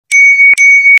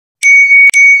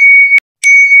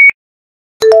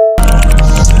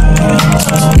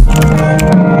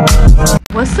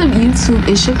YouTube,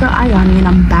 it's your girl Ayani, and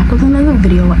I'm back with another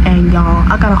video. And y'all,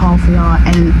 I got a haul for y'all,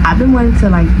 and I've been wanting to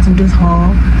like do this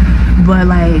haul, but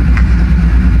like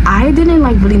I didn't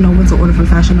like really know what to order for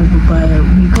Fashion Nova, but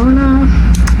we gonna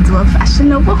do a Fashion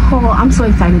Nova haul. I'm so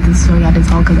excited to show y'all this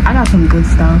haul because I got some good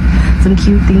stuff, some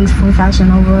cute things from Fashion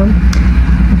Nova.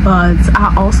 But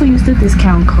I also used a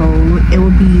discount code. It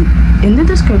will be in the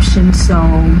description. So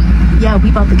yeah, we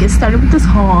about to get started with this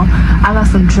haul. I got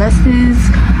some dresses,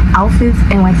 outfits,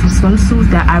 and like some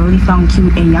swimsuits that I really found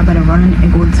cute, and y'all better run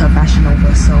and go to Fashion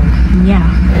Nova. So yeah.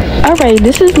 Alright,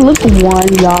 this is look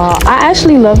one, y'all. I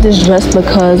actually love this dress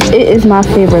because it is my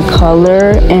favorite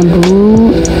color, and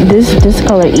blue, this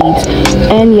color eats.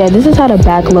 And yeah, this is how the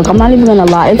back look. I'm not even gonna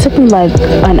lie, it took me like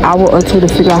an hour or two to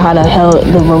figure out how the hell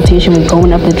the rotation was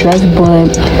going up the dress,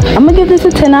 but I'm gonna give this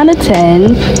a 10 out of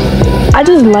 10. I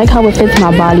just like how it fits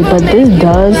my body, but this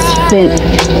does fit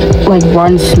like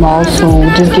run small, so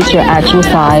just get your actual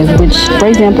size, which for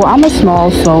example I'm a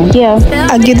small, so yeah,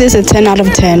 I give this a 10 out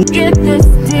of 10.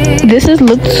 This is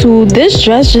look 2. This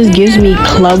dress just gives me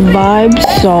club vibes,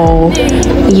 so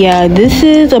yeah, this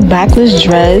is a backless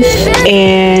dress,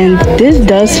 and this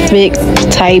does fit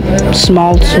type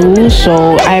small too,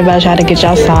 so I advise y'all to get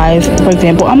y'all size. For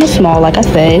example, I'm a small, like I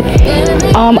said.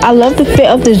 I love the fit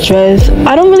of this dress.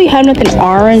 I don't really have nothing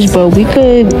orange, but we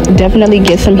could definitely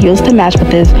get some heels to match with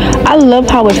this. I love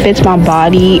how it fits my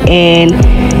body and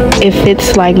it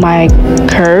fits like my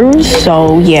curves,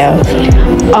 so yeah.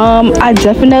 I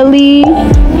definitely,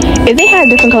 if they had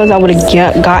different colors I would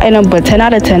have gotten them, but 10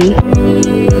 out of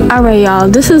 10. Alright y'all,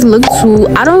 this is look 2.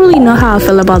 I don't really know how I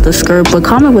feel about the skirt, but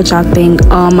comment what y'all think.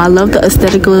 I love the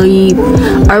aesthetically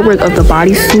artwork of the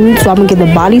bodysuit, so I'm gonna give the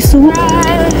bodysuit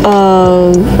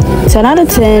 10 out of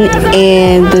 10,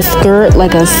 and the skirt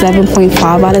like a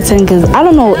 7.5 out of 10, because I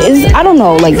don't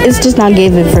know, like it's just not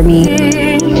giving for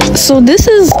me. So this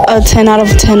is a 10 out of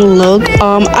 10 look.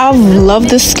 I've loved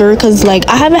this skirt because like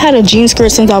I haven't had a jean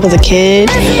skirt since I was a kid,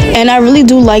 and I really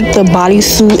do like the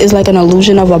bodysuit is like an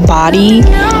illusion of a body.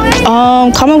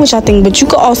 Comment what y'all think, but you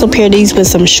could also pair these with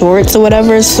some shorts or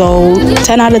whatever, so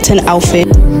 10 out of 10 outfit.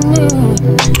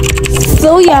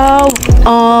 So y'all,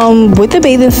 with the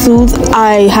bathing suits,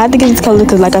 I had to get this color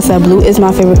because like I said, blue is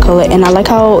my favorite color, and I like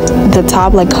how the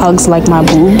top like hugs like my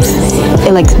boobs.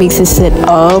 It like makes it sit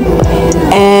up,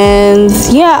 and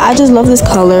yeah, I just love this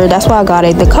color. That's why I got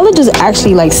it. The color just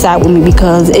actually like sat with me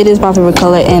because it is my favorite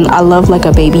color, and I love like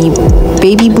a baby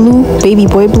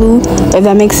boy blue, if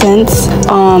that makes sense.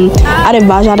 I'd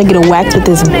advise y'all to get a wax with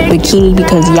this bikini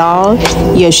because y'all,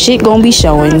 your shit gonna be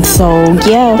showing. So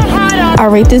yeah, I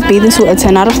rate this bathing suit a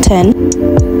 10 out of 10.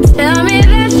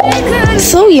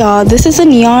 So y'all, this is a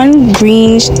neon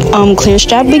green clear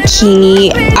strap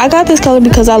bikini. I got this color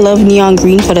because I love neon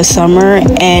green for the summer,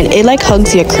 and it like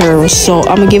hugs your curves, so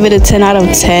I'm gonna give it a 10 out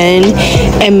of 10.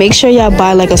 And make sure y'all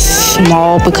buy like a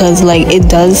small because like it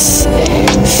does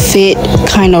fit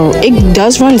kind of, it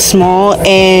does run small,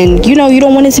 and you know you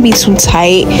don't want it to be too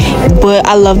tight, but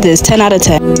I love this 10 out of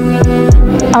 10.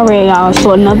 Alright y'all,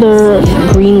 so another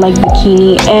green like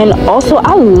bikini, and also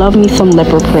I love me some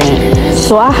leopard print,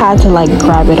 so I had to like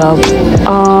grab it up.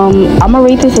 I'm gonna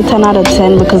rate this a 10 out of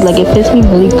 10 because like it fits me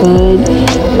really good,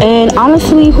 and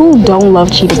honestly, who don't love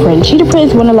cheetah print? Cheetah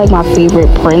print is one of like my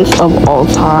favorite prints of all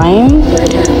time.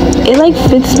 It like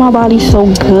fits my body so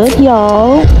good,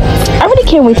 y'all. I really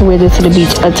can't wait to wear this to the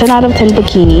beach. A 10 out of 10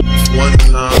 bikini.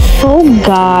 So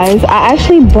guys, I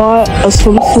actually bought a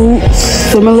swimsuit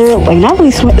similar, like not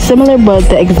really similar, but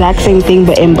the exact same thing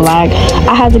but in black.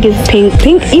 I had to get pink,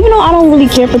 even though I don't really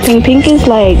care for pink is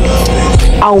like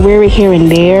I'll wear it here and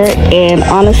there, and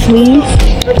honestly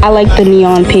I like the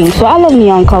neon pink, so I love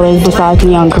neon colors besides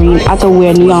neon green. I could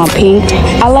wear neon pink.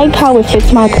 I like how it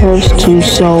fits my curves too,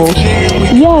 so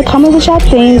yeah, comment what y'all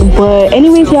think. But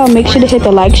anyways y'all, make sure to hit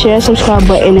the like, share, subscribe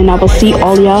button, and I will see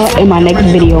all y'all in my next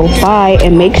video. Bye,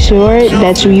 and make sure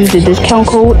that you use the discount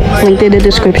code linked in the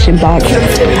description box.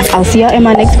 I'll see y'all in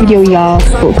my next video, y'all.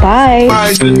 Bye.